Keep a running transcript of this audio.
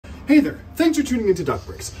Hey there, thanks for tuning into Duck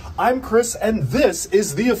Bricks. I'm Chris, and this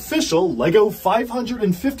is the official LEGO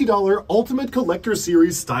 $550 Ultimate Collector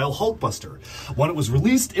Series style Hulkbuster. When it was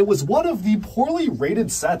released, it was one of the poorly rated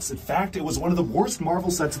sets. In fact, it was one of the worst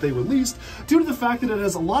Marvel sets that they released due to the fact that it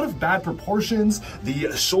has a lot of bad proportions.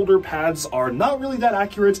 The shoulder pads are not really that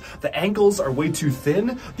accurate, the ankles are way too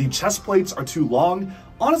thin, the chest plates are too long.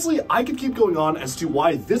 Honestly, I could keep going on as to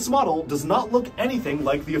why this model does not look anything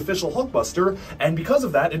like the official Hulkbuster, and because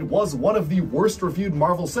of that, it was one of the worst reviewed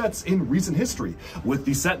Marvel sets in recent history, with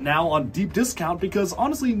the set now on deep discount because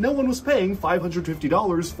honestly, no one was paying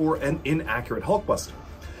 $550 for an inaccurate Hulkbuster.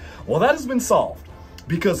 Well, that has been solved,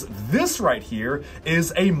 because this right here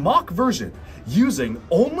is a MOC version using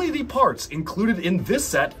only the parts included in this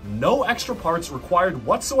set, no extra parts required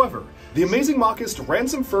whatsoever. The amazing MOCist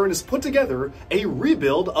Ransom Fern has put together a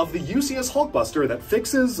rebuild of the UCS Hulkbuster that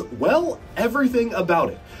fixes, well, everything about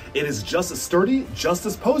it. It is just as sturdy, just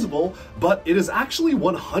as posable, but it is actually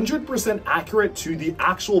 100% accurate to the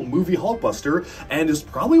actual movie Hulkbuster and is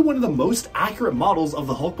probably one of the most accurate models of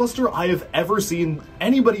the Hulkbuster I have ever seen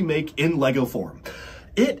anybody make in LEGO form.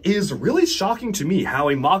 It is really shocking to me how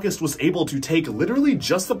a MOCist was able to take literally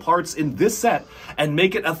just the parts in this set and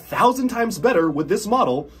make it 1,000 times better with this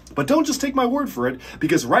model. But don't just take my word for it,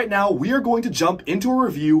 because right now we are going to jump into a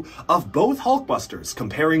review of both Hulkbusters,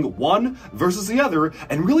 comparing one versus the other,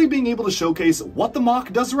 and really being able to showcase what the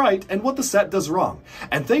MOC does right and what the set does wrong.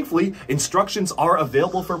 And thankfully, instructions are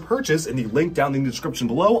available for purchase in the link down in the description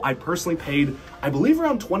below. I personally paid, I believe,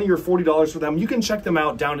 around $20 or $40 for them. You can check them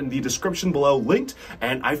out down in the description below, linked,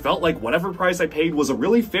 and I felt like whatever price I paid was a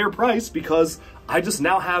really fair price because I just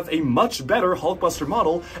now have a much better Hulkbuster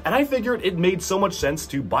model, and I figured it made so much sense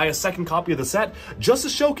to buy a second copy of the set just to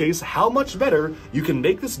showcase how much better you can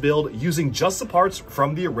make this build using just the parts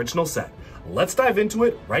from the original set. Let's dive into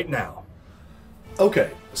it right now.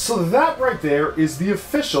 Okay, so that right there is the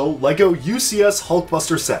official LEGO UCS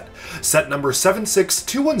Hulkbuster set. Set number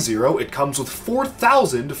 76210, it comes with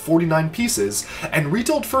 4,049 pieces and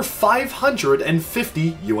retailed for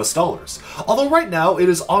 $550 US. Although right now it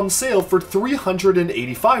is on sale for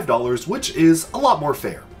 $385, which is a lot more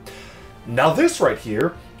fair. Now this right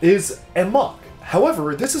here is a MOC.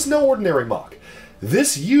 However, this is no ordinary MOC.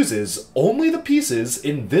 This uses only the pieces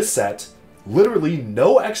in this set. Literally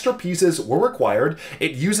no extra pieces were required.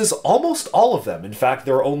 It uses almost all of them. In fact,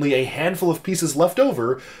 there are only a handful of pieces left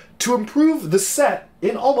over to improve the set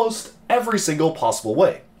in almost every single possible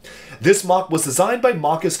way. This MOC was designed by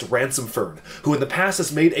MOCist Ransom Fern, who in the past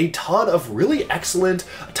has made a ton of really excellent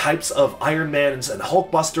types of Iron Mans and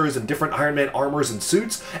Hulkbusters and different Iron Man armors and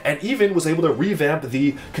suits, and even was able to revamp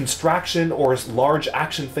the Construction or large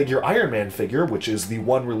action figure Iron Man figure, which is the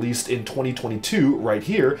one released in 2022 right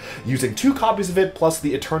here, using 2 copies of it plus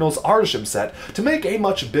the Eternals Artisham set to make a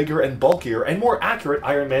much bigger and bulkier and more accurate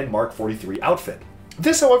Iron Man Mark 43 outfit.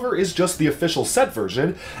 This, however, is just the official set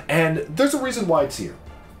version, and there's a reason why it's here.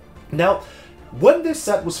 Now, when this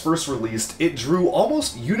set was first released, it drew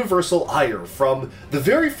almost universal ire from the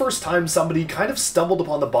very first time somebody kind of stumbled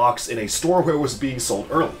upon the box in a store where it was being sold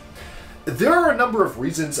early. There are a number of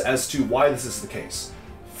reasons as to why this is the case.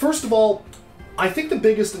 First of all, I think the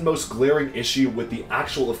biggest and most glaring issue with the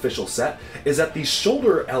actual official set is that the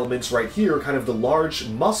shoulder elements right here, kind of the large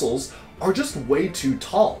muscles, are just way too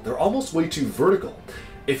tall. They're almost way too vertical.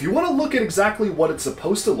 If you want to look at exactly what it's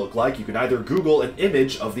supposed to look like, you can either Google an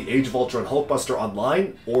image of the Age of Ultron Hulkbuster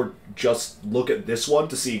online, or just look at this one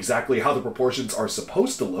to see exactly how the proportions are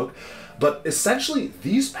supposed to look. But essentially,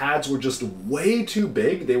 these pads were just way too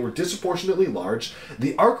big, they were disproportionately large.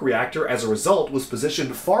 The arc reactor, as a result, was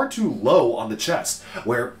positioned far too low on the chest,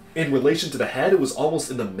 where in relation to the head, it was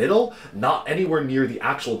almost in the middle, not anywhere near the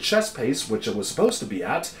actual chest base, which it was supposed to be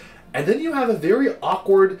at. And then you have a very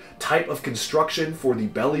awkward type of construction for the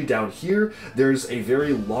belly down here. There's a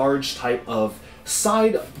very large type of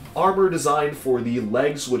side armor design for the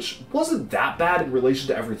legs, which wasn't that bad in relation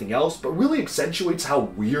to everything else, but really accentuates how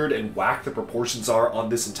weird and whack the proportions are on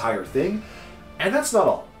this entire thing. And that's not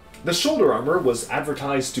all. The shoulder armor was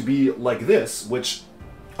advertised to be like this, which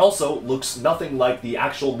also looks nothing like the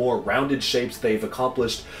actual more rounded shapes they've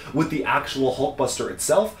accomplished with the actual Hulkbuster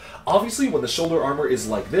itself. Obviously, when the shoulder armor is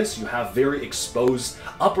like this, you have very exposed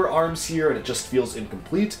upper arms here and it just feels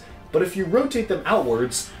incomplete. But if you rotate them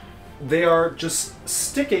outwards, they are just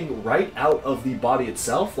sticking right out of the body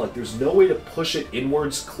itself. Like, there's no way to push it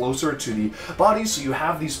inwards closer to the body, so you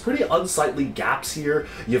have these pretty unsightly gaps here,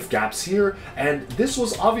 you have gaps here, and this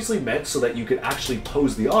was obviously meant so that you could actually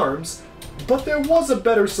pose the arms. But there was a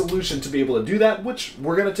better solution to be able to do that, which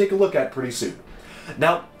we're going to take a look at pretty soon.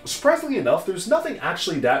 Now, surprisingly enough, there's nothing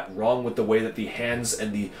actually that wrong with the way that the hands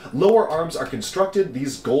and the lower arms are constructed.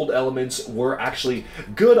 These gold elements were actually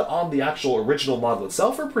good on the actual original model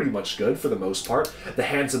itself, or pretty much good for the most part. The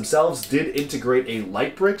hands themselves did integrate a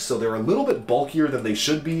light brick, so they're a little bit bulkier than they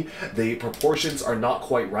should be. The proportions are not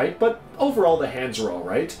quite right, but overall the hands are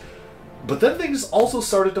alright. But then things also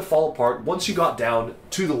started to fall apart once you got down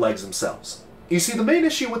to the legs themselves. You see, the main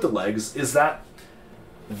issue with the legs is that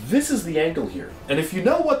this is the ankle here. And if you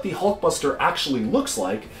know what the Hulkbuster actually looks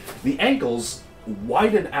like, the ankles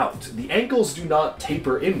widen out. The ankles do not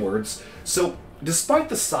taper inwards. So despite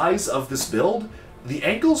the size of this build, the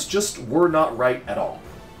ankles just were not right at all.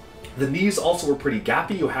 The knees also were pretty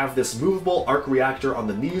gappy. You have this movable arc reactor on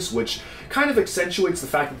the knees, which kind of accentuates the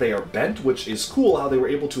fact that they are bent, which is cool how they were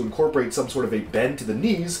able to incorporate some sort of a bend to the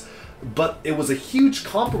knees. But it was a huge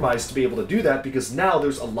compromise to be able to do that because now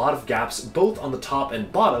there's a lot of gaps both on the top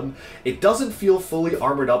and bottom. It doesn't feel fully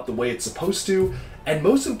armored up the way it's supposed to, and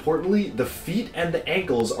most importantly, the feet and the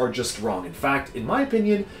ankles are just wrong. In fact, in my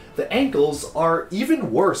opinion, the ankles are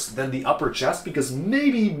even worse than the upper chest because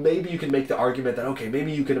maybe you can make the argument that, okay,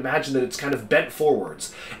 maybe you can imagine that it's kind of bent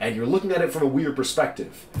forwards and you're looking at it from a weird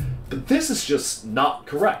perspective. But this is just not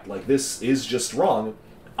correct. Like, this is just wrong.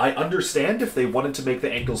 I understand if they wanted to make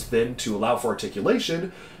the ankles thin to allow for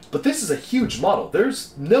articulation, but this is a huge model.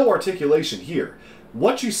 There's no articulation here.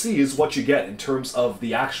 What you see is what you get in terms of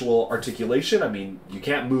the actual articulation. I mean, you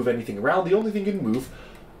can't move anything around. The only thing you can move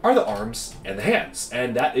are the arms and the hands,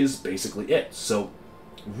 and that is basically it. So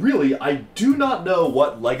really, I do not know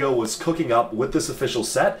what LEGO was cooking up with this official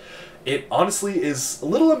set. It honestly is a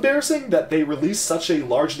little embarrassing that they released such a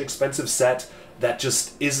large and expensive set that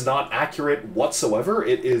just is not accurate whatsoever.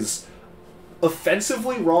 It is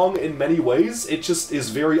offensively wrong in many ways. It just is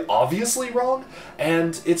very obviously wrong,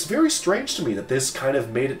 and it's very strange to me that this kind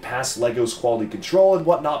of made it past LEGO's quality control and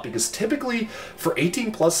whatnot, because typically for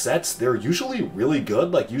 18+ sets, they're usually really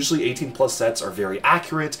good. Like, usually 18+ sets are very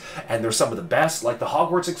accurate, and they're some of the best, like the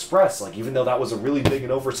Hogwarts Express. Like, even though that was a really big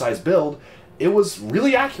and oversized build, it was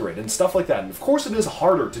really accurate and stuff like that. And of course it is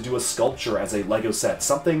harder to do a sculpture as a LEGO set,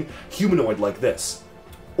 something humanoid like this.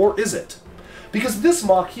 Or is it? Because this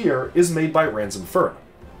MOC here is made by Ransom Fern.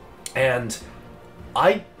 And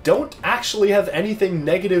I don't actually have anything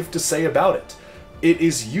negative to say about it. It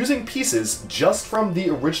is using pieces just from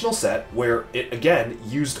the original set, where it, again,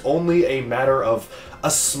 used only a matter of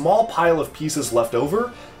a small pile of pieces left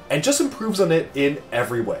over, and just improves on it in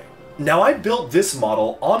every way. Now, I built this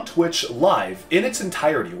model on Twitch live in its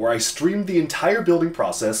entirety, where I streamed the entire building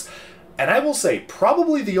process, and I will say,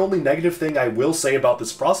 probably the only negative thing I will say about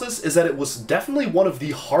this process is that it was definitely one of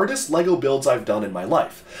the hardest LEGO builds I've done in my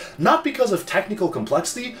life. Not because of technical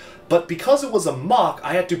complexity, but because it was a MOC,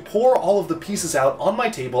 I had to pour all of the pieces out on my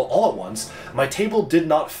table all at once. My table did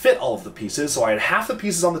not fit all of the pieces, so I had half the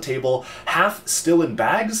pieces on the table, half still in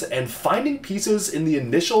bags, and finding pieces in the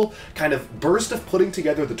initial kind of burst of putting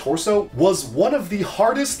together the torso was one of the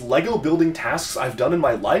hardest LEGO building tasks I've done in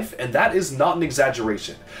my life, and that is not an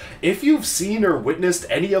exaggeration. If you've seen or witnessed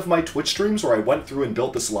any of my Twitch streams where I went through and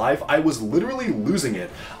built this live, I was literally losing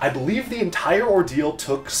it. I believe the entire ordeal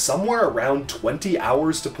took somewhere around 20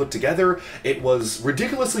 hours to put together. It was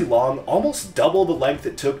ridiculously long, almost double the length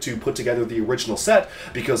it took to put together the original set,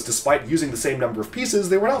 because despite using the same number of pieces,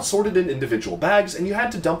 they were not sorted in individual bags, and you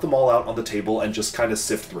had to dump them all out on the table and just kind of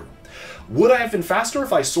sift through. Would I have been faster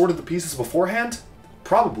if I sorted the pieces beforehand?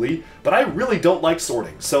 Probably, but I really don't like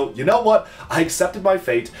sorting, so you know what? I accepted my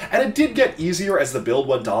fate, and it did get easier as the build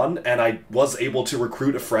went on, and I was able to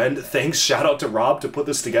recruit a friend, thanks, shout out to Rob, to put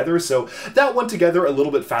this together, so that went together a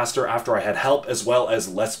little bit faster after I had help as well as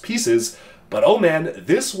less pieces, but oh man,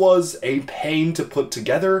 this was a pain to put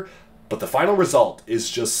together. But the final result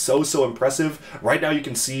is just so impressive. Right now you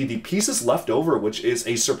can see the pieces left over, which is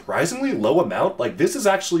a surprisingly low amount. Like, this is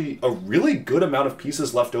actually a really good amount of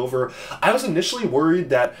pieces left over. I was initially worried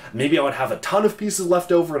that maybe I would have a ton of pieces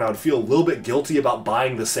left over and I would feel a little bit guilty about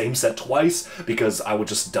buying the same set twice because I would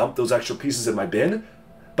just dump those extra pieces in my bin.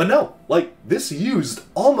 But no, like, this used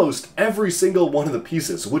almost every single one of the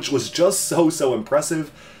pieces, which was just so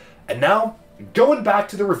impressive. And now, going back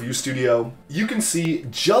to the review studio, you can see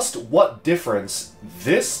just what difference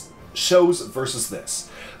this shows versus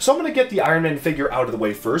this. So I'm going to get the Iron Man figure out of the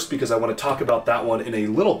way first because I want to talk about that one in a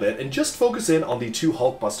little bit and just focus in on the two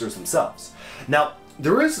Hulkbusters themselves. Now,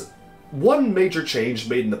 there is one major change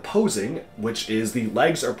made in the posing, which is the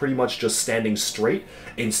legs are pretty much just standing straight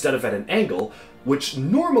instead of at an angle, which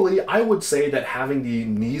normally I would say that having the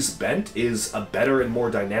knees bent is a better and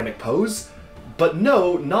more dynamic pose. But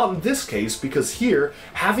no, not in this case, because here,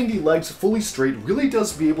 having the legs fully straight really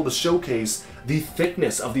does be able to showcase the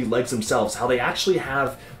thickness of the legs themselves, how they actually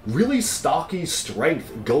have really stocky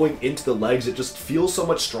strength going into the legs. It just feels so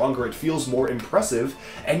much stronger, it feels more impressive,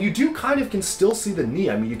 and you do kind of can still see the knee.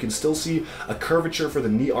 I mean, you can still see a curvature for the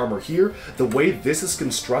knee armor here. The way this is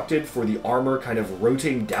constructed for the armor kind of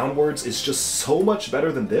rotating downwards is just so much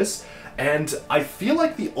better than this, and I feel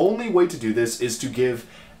like the only way to do this is to give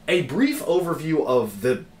a brief overview of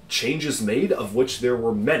the changes made, of which there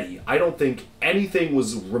were many. I don't think anything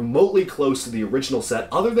was remotely close to the original set,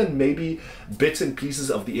 other than maybe bits and pieces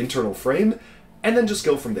of the internal frame, and then just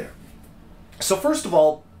go from there. So first of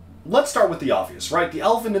all, let's start with the obvious, right? The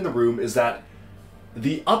elephant in the room is that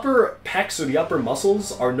the upper pecs or the upper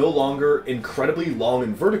muscles are no longer incredibly long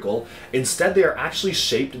and vertical. Instead, they are actually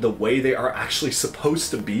shaped the way they are actually supposed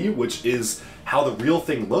to be, which is how the real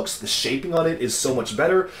thing looks. The shaping on it is so much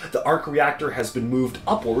better. The arc reactor has been moved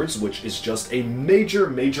upwards, which is just a major,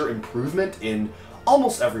 major improvement in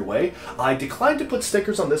almost every way. I declined to put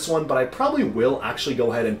stickers on this one, but I probably will actually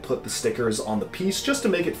go ahead and put the stickers on the piece just to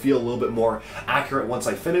make it feel a little bit more accurate once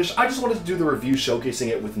I finish. I just wanted to do the review showcasing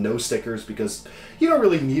it with no stickers because you don't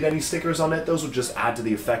really need any stickers on it. Those would just add to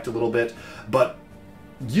the effect a little bit, but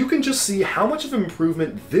you can just see how much of an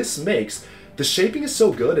improvement this makes. The shaping is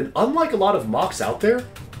so good, and unlike a lot of MOCs out there,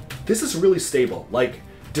 this is really stable. Like,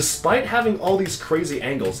 despite having all these crazy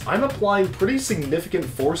angles, I'm applying pretty significant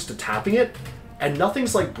force to tapping it, and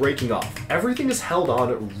nothing's like breaking off. Everything is held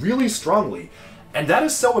on really strongly, and that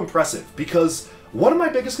is so impressive because one of my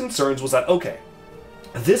biggest concerns was that, okay,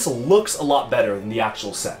 this looks a lot better than the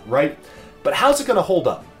actual set, right? But how's it gonna hold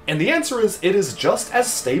up? And the answer is it is just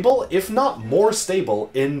as stable, if not more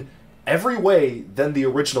stable, in every way than the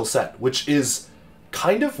original set, which is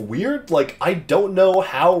kind of weird. Like, I don't know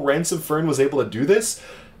how Ransom Fern was able to do this.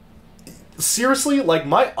 Seriously, like,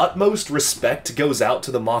 my utmost respect goes out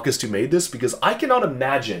to the MOCists who made this, because I cannot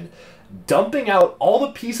imagine dumping out all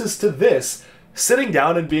the pieces to this, sitting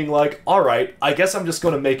down and being like, alright, I guess I'm just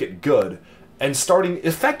going to make it good, and starting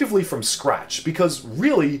effectively from scratch, because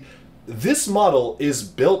really, this model is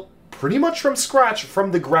built pretty much from scratch,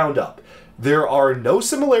 from the ground up. There are no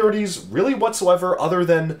similarities really whatsoever, other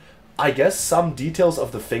than, I guess, some details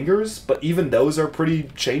of the fingers, but even those are pretty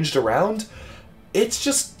changed around. It's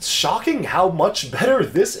just shocking how much better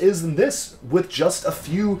this is than this, with just a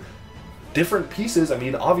few different pieces. I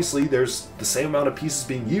mean, obviously, there's the same amount of pieces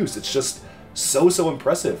being used. It's just so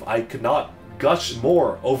impressive. I could not gush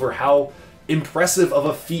more over how impressive of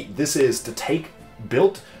a feat this is to take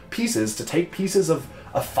built pieces, to take pieces of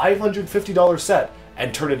a $550 set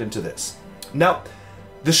and turn it into this. Now,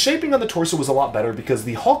 the shaping on the torso was a lot better because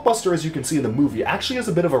the Hulkbuster, as you can see in the movie, actually has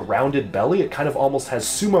a bit of a rounded belly. It kind of almost has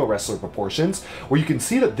sumo wrestler proportions, where you can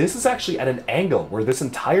see that this is actually at an angle, where this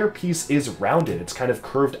entire piece is rounded. It's kind of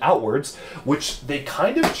curved outwards, which they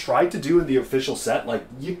kind of tried to do in the official set. Like,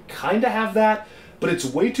 you kind of have that, but it's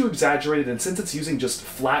way too exaggerated, and since it's using just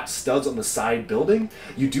flat studs on the side building,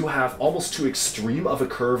 you do have almost too extreme of a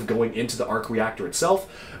curve going into the arc reactor itself,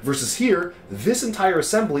 versus here, this entire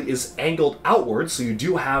assembly is angled outwards, so you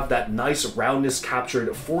do have that nice roundness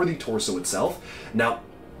captured for the torso itself. Now,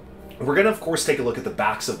 we're going to, of course, take a look at the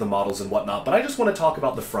backs of the models and whatnot, but I just want to talk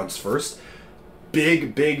about the fronts first.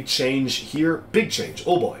 Big change here. Big change.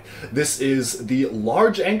 Oh boy. This is the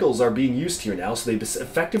large ankles are being used here now, so they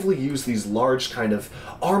effectively use these large kind of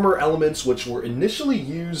armor elements, which were initially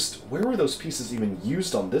used... Where were those pieces even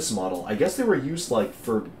used on this model? I guess they were used, like,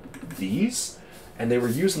 for these, and they were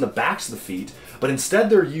used in the backs of the feet, but instead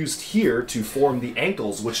they're used here to form the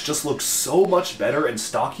ankles, which just looks so much better and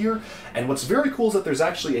stockier. And what's very cool is that there's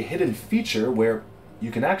actually a hidden feature where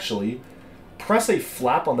you can actually press a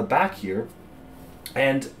flap on the back here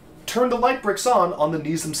and turn the light bricks on the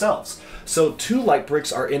knees themselves. So 2 light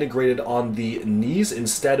bricks are integrated on the knees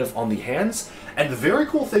instead of on the hands, and the very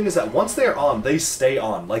cool thing is that once they are on, they stay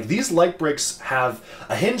on. Like, these light bricks have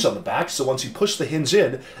a hinge on the back, so once you push the hinge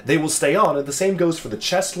in, they will stay on, and the same goes for the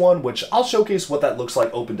chest one, which I'll showcase what that looks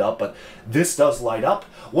like opened up, but this does light up.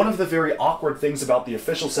 One of the very awkward things about the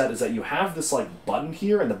official set is that you have this, like, button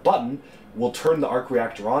here, and the button will turn the arc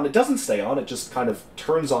reactor on. It doesn't stay on, it just kind of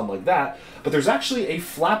turns on like that, but there's actually a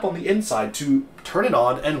flap on the inside to turn it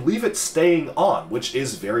on and leave it staying on, which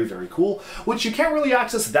is very cool, which you can't really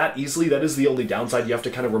access that easily. That is the only downside. You have to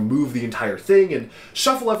kind of remove the entire thing and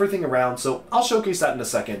shuffle everything around, so I'll showcase that in a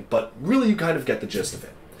second, but really you kind of get the gist of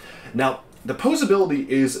it. Now, the posability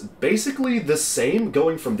is basically the same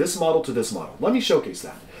going from this model to this model. Let me showcase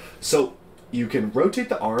that. So, you can rotate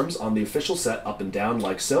the arms on the official set up and down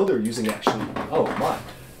like so. They're using actually... Oh, my.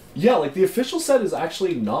 Yeah, like, the official set is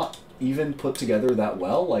actually not even put together that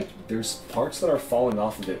well. Like, there's parts that are falling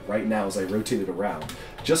off of it right now as I rotate it around,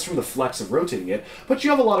 just from the flex of rotating it. But you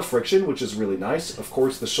have a lot of friction, which is really nice. Of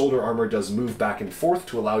course, the shoulder armor does move back and forth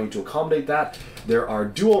to allow you to accommodate that. There are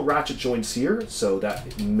dual ratchet joints here, so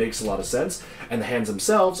that makes a lot of sense. And the hands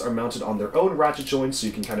themselves are mounted on their own ratchet joints, so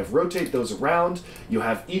you can kind of rotate those around. You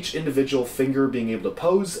have each individual finger being able to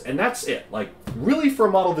pose, and that's it. Like, really, for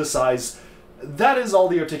a model this size, that is all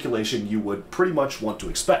the articulation you would pretty much want to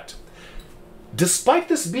expect. Despite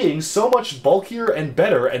this being so much bulkier and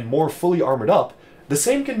better and more fully armored up, the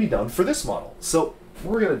same can be done for this model. So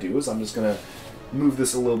what we're going to do is I'm just going to move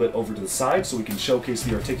this a little bit over to the side so we can showcase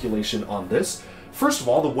the articulation on this. First of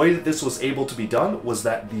all, the way that this was able to be done was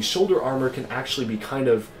that the shoulder armor can actually be kind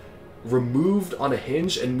of removed on a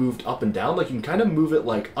hinge and moved up and down. Like, you can kind of move it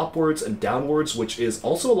like upwards and downwards, which is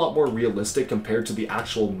also a lot more realistic compared to the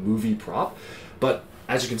actual movie prop. But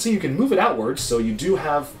as you can see, you can move it outwards, so you do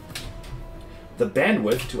have the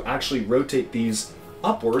bandwidth to actually rotate these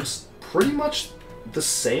upwards pretty much the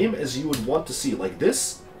same as you would want to see. Like,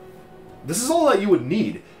 this is all that you would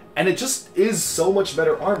need, and it just is so much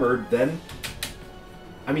better armored than,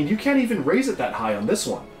 I mean, you can't even raise it that high on this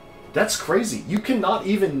one. That's crazy. You cannot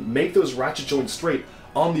even make those ratchet joints straight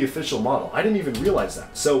on the official model. I didn't even realize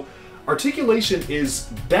that. So articulation is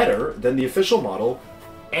better than the official model,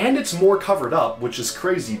 and it's more covered up, which is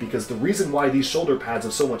crazy because the reason why these shoulder pads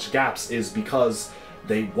have so much gaps is because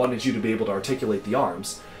they wanted you to be able to articulate the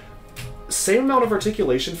arms. Same amount of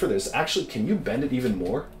articulation for this. Actually, can you bend it even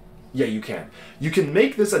more? Yeah, you can. You can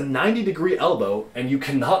make this a 90-degree elbow, and you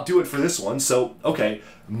cannot do it for this one. So, okay,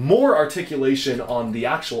 more articulation on the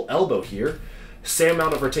actual elbow here. Same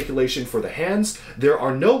amount of articulation for the hands. There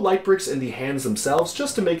are no light bricks in the hands themselves,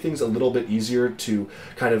 just to make things a little bit easier to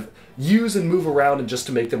kind of use and move around and just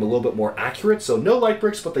to make them a little bit more accurate. So no light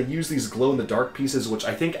bricks, but they use these glow-in-the-dark pieces, which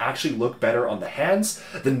I think actually look better on the hands.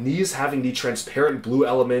 The knees having the transparent blue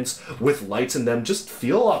elements with lights in them just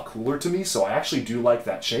feel a lot cooler to me, so I actually do like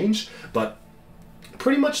that change. But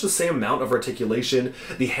pretty much the same amount of articulation.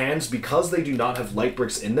 The hands, because they do not have light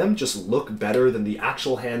bricks in them, just look better than the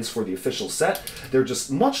actual hands for the official set. They're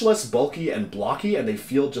just much less bulky and blocky, and they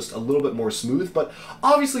feel just a little bit more smooth. But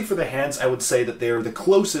obviously for the hands, I would say that they're the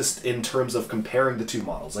closest in terms of comparing the two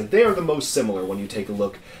models. Like, they are the most similar when you take a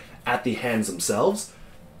look at the hands themselves.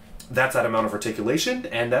 That's that amount of articulation,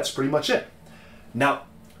 and that's pretty much it. Now,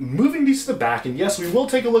 moving these to the back, and yes, we will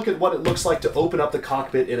take a look at what it looks like to open up the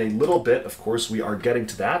cockpit in a little bit. Of course, we are getting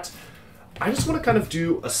to that. I just want to kind of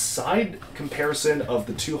do a side comparison of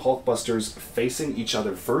the two Hulkbusters facing each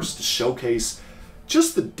other first to showcase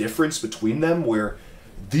just the difference between them, where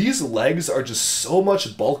these legs are just so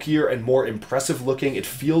much bulkier and more impressive looking. It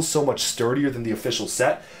feels so much sturdier than the official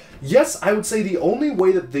set. Yes, I would say the only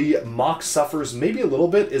way that the MOC suffers maybe a little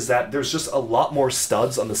bit is that there's just a lot more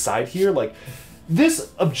studs on the side here. Like,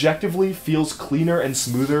 this objectively feels cleaner and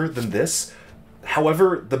smoother than this.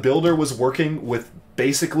 However, the builder was working with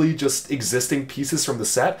basically just existing pieces from the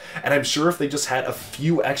set, and I'm sure if they just had a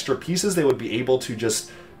few extra pieces, they would be able to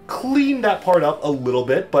just clean that part up a little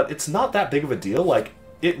bit, but it's not that big of a deal. Like,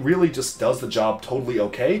 it really just does the job totally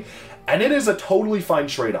okay, and it is a totally fine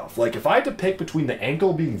trade-off. Like, if I had to pick between the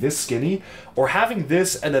ankle being this skinny or having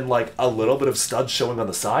this and then like a little bit of studs showing on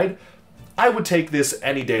the side, I would take this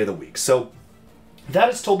any day of the week. So that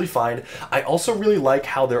is totally fine. I also really like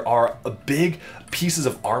how there are big pieces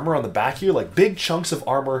of armor on the back here, like big chunks of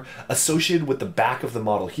armor associated with the back of the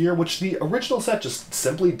model here, which the original set just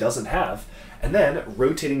simply doesn't have. And then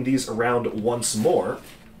rotating these around once more,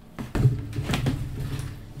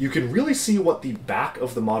 you can really see what the back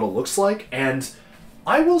of the model looks like. And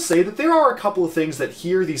I will say that there are a couple of things that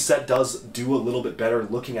here the set does do a little bit better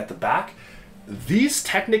looking at the back. These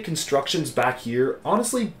Technic constructions back here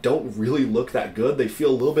honestly don't really look that good. They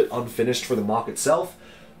feel a little bit unfinished for the MOC itself.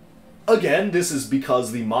 Again, this is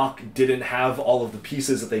because the MOC didn't have all of the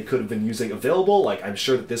pieces that they could have been using available. Like, I'm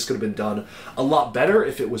sure that this could have been done a lot better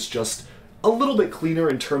if it was just a little bit cleaner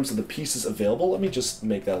in terms of the pieces available. Let me just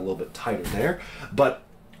make that a little bit tighter there. But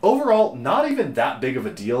overall, not even that big of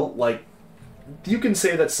a deal. Like, you can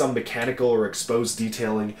say that some mechanical or exposed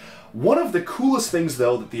detailing. One of the coolest things,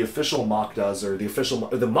 though, that the official MOC does, or the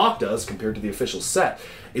MOC does compared to the official set,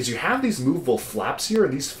 is you have these movable flaps here,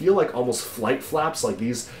 and these feel like almost flight flaps. Like,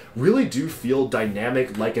 these really do feel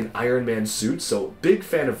dynamic like an Iron Man suit, so big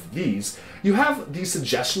fan of these. You have the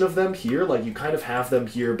suggestion of them here, like you kind of have them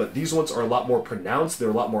here, but these ones are a lot more pronounced, they're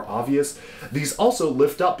a lot more obvious. These also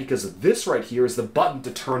lift up because this right here is the button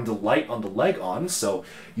to turn the light on the leg on, so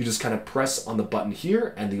you just kind of press on the button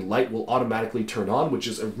here and the light will automatically turn on, which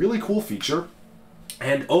is a really cool feature.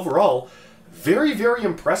 And overall, very, very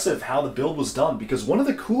impressive how the build was done, because one of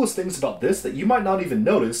the coolest things about this that you might not even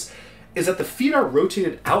notice is that the feet are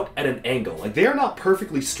rotated out at an angle. Like, they are not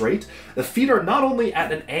perfectly straight. The feet are not only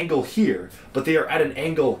at an angle here, but they are at an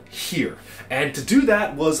angle here. And to do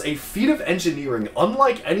that was a feat of engineering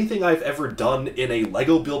unlike anything I've ever done in a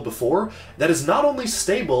Lego build before, that is not only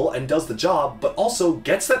stable and does the job, but also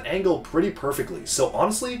gets that angle pretty perfectly. So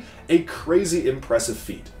honestly, a crazy impressive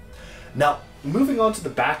feat. Now, moving on to the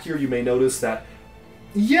back here, you may notice that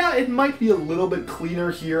yeah, it might be a little bit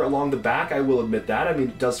cleaner here along the back, I will admit that. I mean,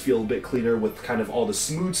 it does feel a bit cleaner with kind of all the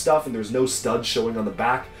smooth stuff, and there's no studs showing on the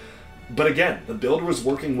back. But again, the builder was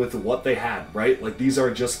working with what they had, right? Like, these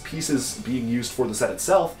are just pieces being used for the set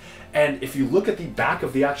itself. And if you look at the back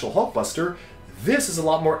of the actual Hulkbuster, this is a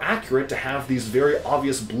lot more accurate to have these very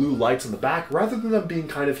obvious blue lights on the back rather than them being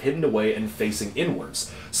kind of hidden away and facing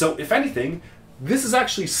inwards. So if anything, this is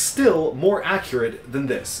actually still more accurate than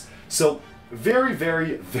this. So very,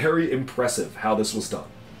 very, very impressive how this was done.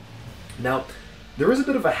 Now, there is a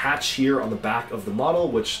bit of a hatch here on the back of the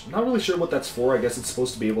model, which I'm not really sure what that's for. I guess it's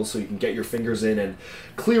supposed to be able so you can get your fingers in and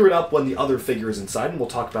clear it up when the other figure is inside, and we'll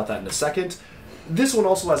talk about that in a second. This one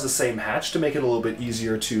also has the same hatch to make it a little bit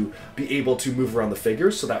easier to be able to move around the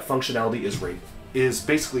figures, so that functionality is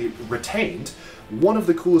basically retained. One of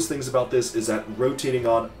the coolest things about this is that rotating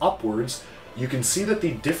on upwards, you can see that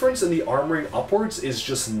the difference in the armoring upwards is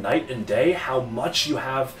just night and day. How much you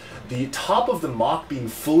have the top of the MOC being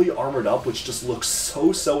fully armored up, which just looks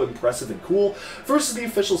so impressive and cool, versus the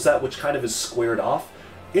official set, which kind of is squared off.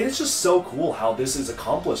 It is just so cool how this is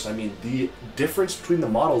accomplished. I mean, the difference between the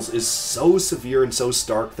models is so severe and so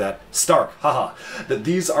stark that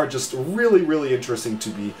these are just really interesting to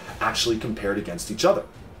be actually compared against each other.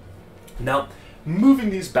 Now, moving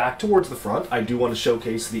these back towards the front, I do want to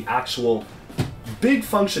showcase the actual big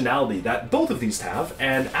functionality that both of these have,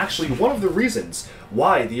 and actually one of the reasons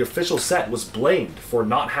why the official set was blamed for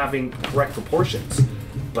not having correct proportions.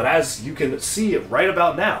 But as you can see right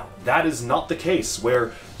about now, that is not the case,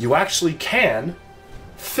 where you actually can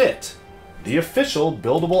fit the official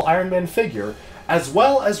buildable Iron Man figure, as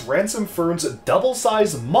well as Ransom Fern's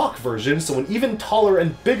double-size MOC version, so an even taller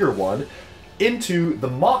and bigger one, into the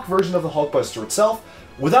MOC version of the Hulkbuster itself,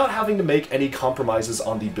 without having to make any compromises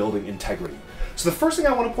on the building integrity. So the first thing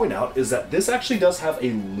I want to point out is that this actually does have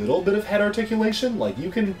a little bit of head articulation. Like, you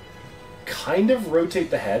can kind of rotate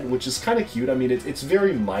the head, which is kind of cute. I mean, it's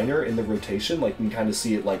very minor in the rotation. Like, you can kind of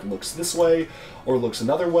see it like looks this way or looks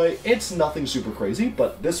another way. It's nothing super crazy,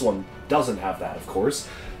 but this one doesn't have that, of course.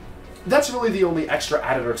 That's really the only extra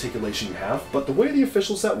added articulation you have, but the way the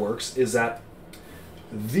official set works is that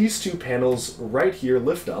these two panels right here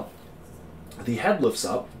lift up, the head lifts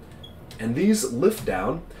up, and these lift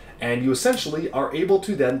down, and you essentially are able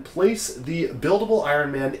to then place the buildable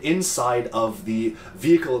Iron Man inside of the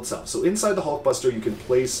vehicle itself. So inside the Hulkbuster, you can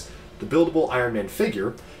place the buildable Iron Man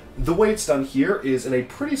figure. The way it's done here is in a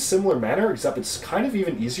pretty similar manner, except it's kind of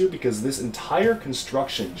even easier because this entire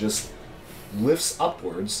construction just lifts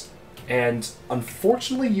upwards, and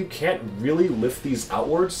unfortunately you can't really lift these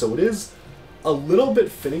outwards, so it is a little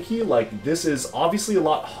bit finicky. Like, this is obviously a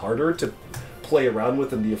lot harder to play around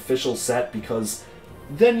with in the official set, because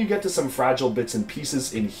then you get to some fragile bits and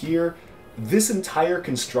pieces in here. This entire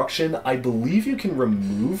construction, I believe you can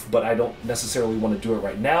remove, but I don't necessarily want to do it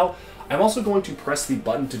right now. I'm also going to press the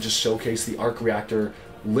button to just showcase the arc reactor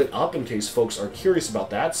lit up in case folks are curious about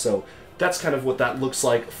that. So that's kind of what that looks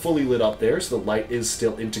like fully lit up there. So the light is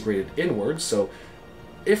still integrated inwards. So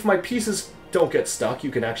if my pieces don't get stuck,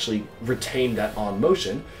 you can actually retain that on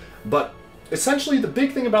motion. But essentially the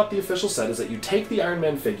big thing about the official set is that you take the Iron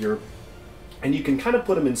Man figure and you can kind of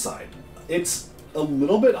put him inside. It's a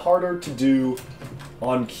little bit harder to do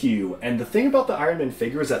on cue, and the thing about the Iron Man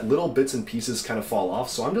figure is that little bits and pieces kind of fall off,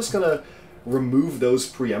 so I'm just gonna remove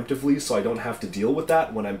those preemptively so I don't have to deal with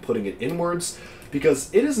that when I'm putting it inwards,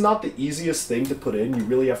 because it is not the easiest thing to put in. You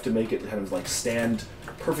really have to make it kind of like stand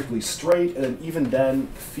perfectly straight, and then even then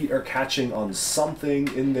the feet are catching on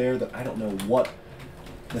something in there that I don't know what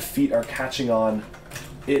the feet are catching on.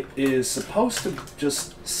 It is supposed to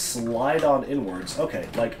just slide on inwards. Okay,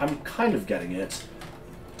 like, I'm kind of getting it.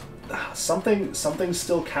 Something's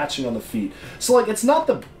still catching on the feet. So, like, it's not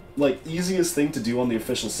the, like, easiest thing to do on the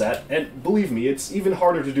official set, and believe me, it's even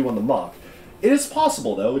harder to do on the MOC. It is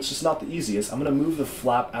possible, though. It's just not the easiest. I'm going to move the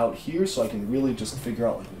flap out here so I can really just figure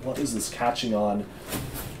out, like, what is this catching on.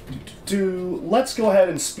 Let's go ahead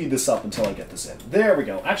and speed this up until I get this in. There we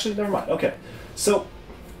go. Actually, never mind. Okay, so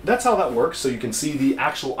that's how that works. So you can see the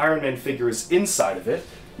actual Iron Man figure is inside of it.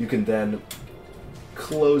 You can then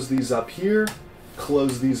close these up here,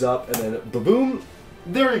 close these up, and then ba-boom,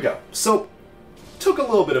 there you go. So took a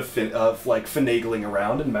little bit of like finagling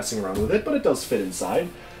around and messing around with it, but it does fit inside.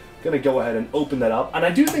 Gonna go ahead and open that up, and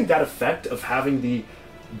I do think that effect of having the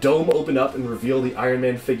dome open up and reveal the Iron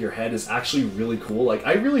Man figurehead is actually really cool. Like,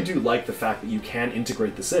 I really do like the fact that you can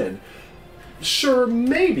integrate this in. Sure,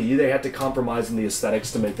 maybe they had to compromise in the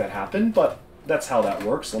aesthetics to make that happen, but that's how that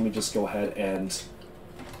works. Let me just go ahead and...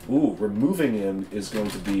 Ooh, removing him is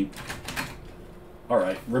going to be...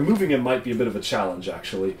 Alright, removing him might be a bit of a challenge,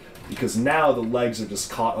 actually, because now the legs are just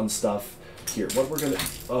caught on stuff. Here, what we're gonna...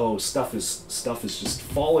 Oh, stuff is just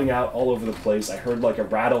falling out all over the place. I heard, like, a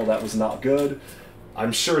rattle. That was not good.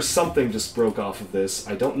 I'm sure something just broke off of this.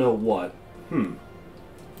 I don't know what.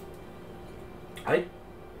 I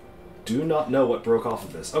do not know what broke off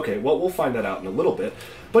of this. Okay, well, we'll find that out in a little bit.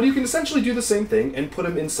 But you can essentially do the same thing and put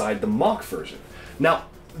him inside the MOC version. Now,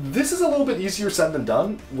 this is a little bit easier said than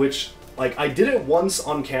done, which, like, I did it once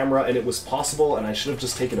on camera and it was possible and I should have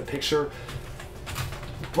just taken a picture.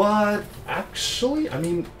 But, actually, I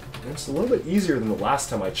mean, it's a little bit easier than the last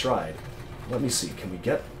time I tried. Let me see, can we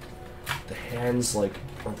get the hands, like,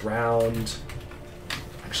 around...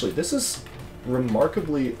 Actually, this is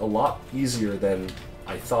remarkably a lot easier than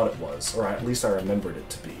I thought it was, or at least I remembered it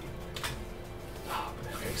to be.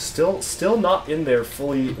 Okay, still not in there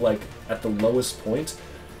fully, like, at the lowest point.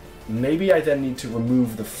 Maybe I then need to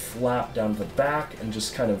remove the flap down the back and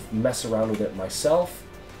just kind of mess around with it myself.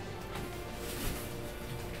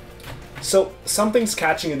 So, something's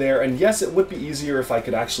catching in there, and yes, it would be easier if I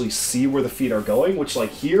could actually see where the feet are going, which,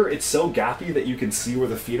 like, here, it's so gappy that you can see where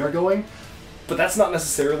the feet are going, but that's not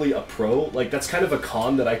necessarily a pro. Like, that's kind of a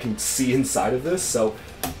con that I can see inside of this, so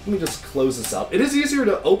let me just close this up. It is easier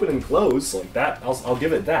to open and close, like that, I'll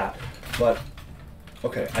give it that, but,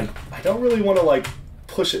 okay, I don't really want to, like,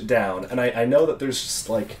 push it down, and I know that there's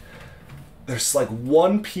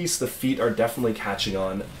one piece the feet are definitely catching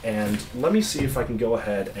on, and let me see if I can go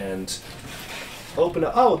ahead and open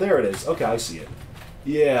it. Oh, there it is. Okay, I see it.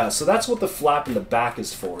 Yeah, so that's what the flap in the back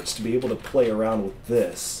is for. It's to be able to play around with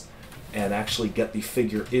this and actually get the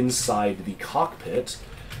figure inside the cockpit.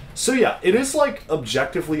 So yeah, it is, like,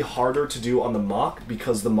 objectively harder to do on the MOC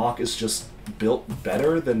because the MOC is just built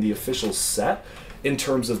better than the official set. In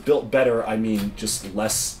terms of built better, I mean just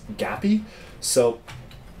less gappy. So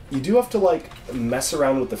you do have to, like, mess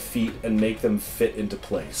around with the feet and make them fit into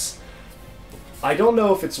place. I don't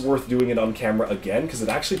know if it's worth doing it on camera again, because it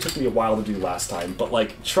actually took me a while to do last time, but,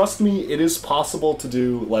 like, trust me, it is possible to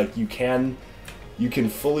do. Like, you can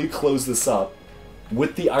fully close this up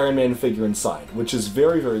with the Iron Man figure inside, which is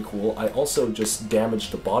very, very cool. I also just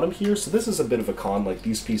damaged the bottom here, so this is a bit of a con. Like,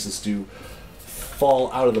 these pieces do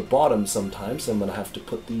fall out of the bottom sometimes, so I'm going to have to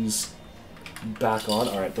put these back on.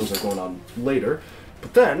 Alright, those are going on later.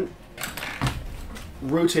 But then,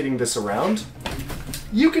 rotating this around,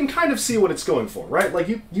 you can kind of see what it's going for, right? Like,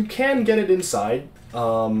 you can get it inside.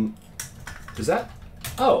 Is that?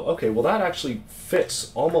 Oh, okay, well that actually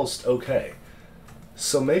fits almost okay.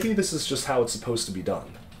 So maybe this is just how it's supposed to be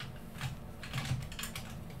done.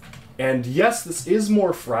 And yes, this is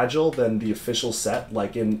more fragile than the official set,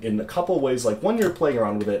 like in a couple ways. Like, when you're playing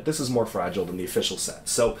around with it, this is more fragile than the official set.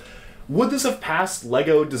 So, would this have passed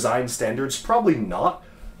LEGO design standards? Probably not.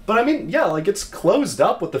 But I mean, yeah, like, it's closed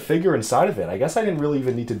up with the figure inside of it. I guess I didn't really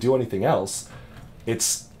even need to do anything else.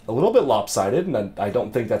 It's a little bit lopsided, and I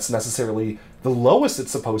don't think that's necessarily the lowest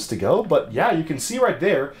it's supposed to go. But yeah, you can see right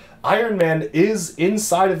there, Iron Man is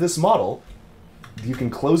inside of this model. You can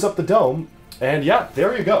close up the dome, and yeah,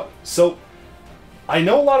 there you go. So, I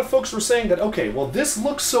know a lot of folks were saying that, okay, well, this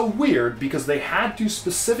looks so weird because they had to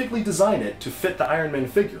specifically design it to fit the Iron Man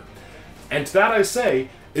figure. And to that I say,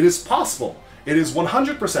 it is possible. It is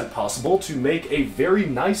 100% possible to make a very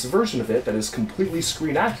nice version of it that is completely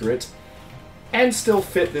screen accurate and still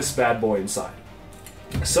fit this bad boy inside.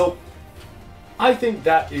 So, I think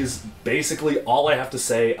that is basically all I have to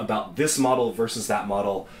say about this model versus that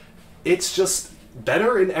model. It's just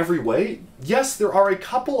better in every way. Yes, there are a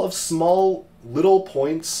couple of small little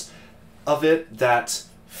points of it that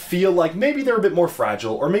feel like maybe they're a bit more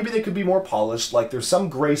fragile, or maybe they could be more polished. Like, there's some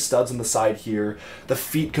gray studs on the side here. The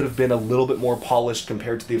feet could have been a little bit more polished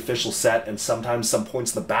compared to the official set, and sometimes some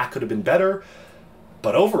points in the back could have been better.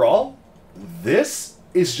 But overall, this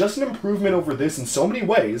is just an improvement over this in so many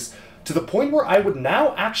ways, to the point where I would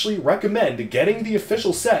now actually recommend getting the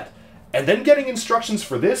official set and then getting instructions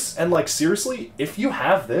for this. And, like, seriously, if you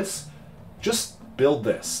have this, just build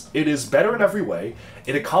this. It is better in every way.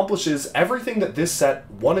 It accomplishes everything that this set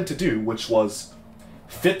wanted to do, which was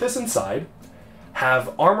fit this inside,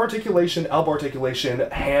 have arm articulation, elbow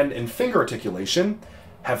articulation, hand and finger articulation,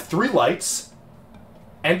 have 3 lights,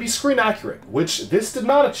 and be screen accurate, which this did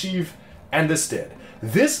not achieve And this did.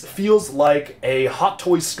 This feels like a Hot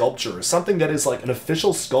Toy sculpture, something that is like an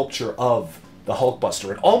official sculpture of the Hulkbuster.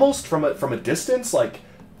 And almost from a distance, like,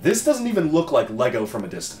 this doesn't even look like Lego from a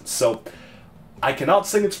distance. So I cannot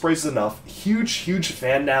sing its praises enough. Huge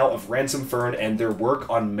fan now of Ransom Fern and their work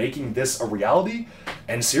on making this a reality.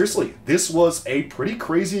 And seriously, this was a pretty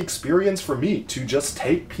crazy experience for me to just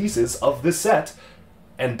take pieces of this set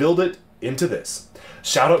and build it into this.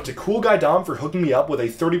 Shout out to Cool Guy Dom for hooking me up with a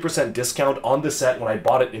 30% discount on the set when I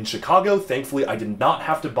bought it in Chicago. Thankfully, I did not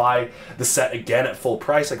have to buy the set again at full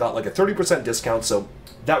price. I got like a 30% discount, so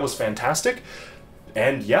that was fantastic.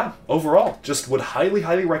 And yeah, overall, just would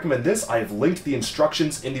highly recommend this. I have linked the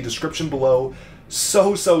instructions in the description below.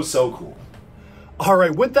 So cool.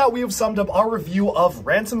 Alright, with that, we have summed up our review of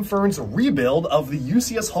Ransom Fern's rebuild of the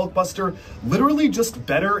UCS Hulkbuster. Literally just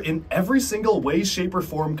better in every single way, shape, or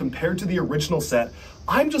form compared to the original set.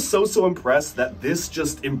 I'm just so impressed that this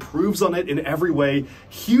just improves on it in every way.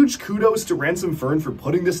 Huge kudos to Ransom Fern for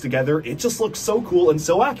putting this together. It just looks so cool and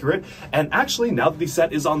so accurate. And actually, now that the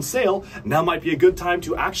set is on sale, now might be a good time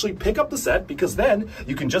to actually pick up the set, because then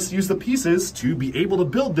you can just use the pieces to be able to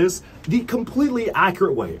build this the completely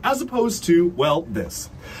accurate way, as opposed to, well, this.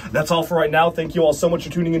 That's all for right now. Thank you all so much for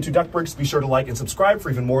tuning into Duckbricks. Be sure to like and subscribe for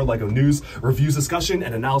even more LEGO news, reviews, discussion,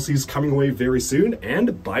 and analyses coming away very soon.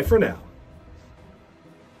 And bye for now.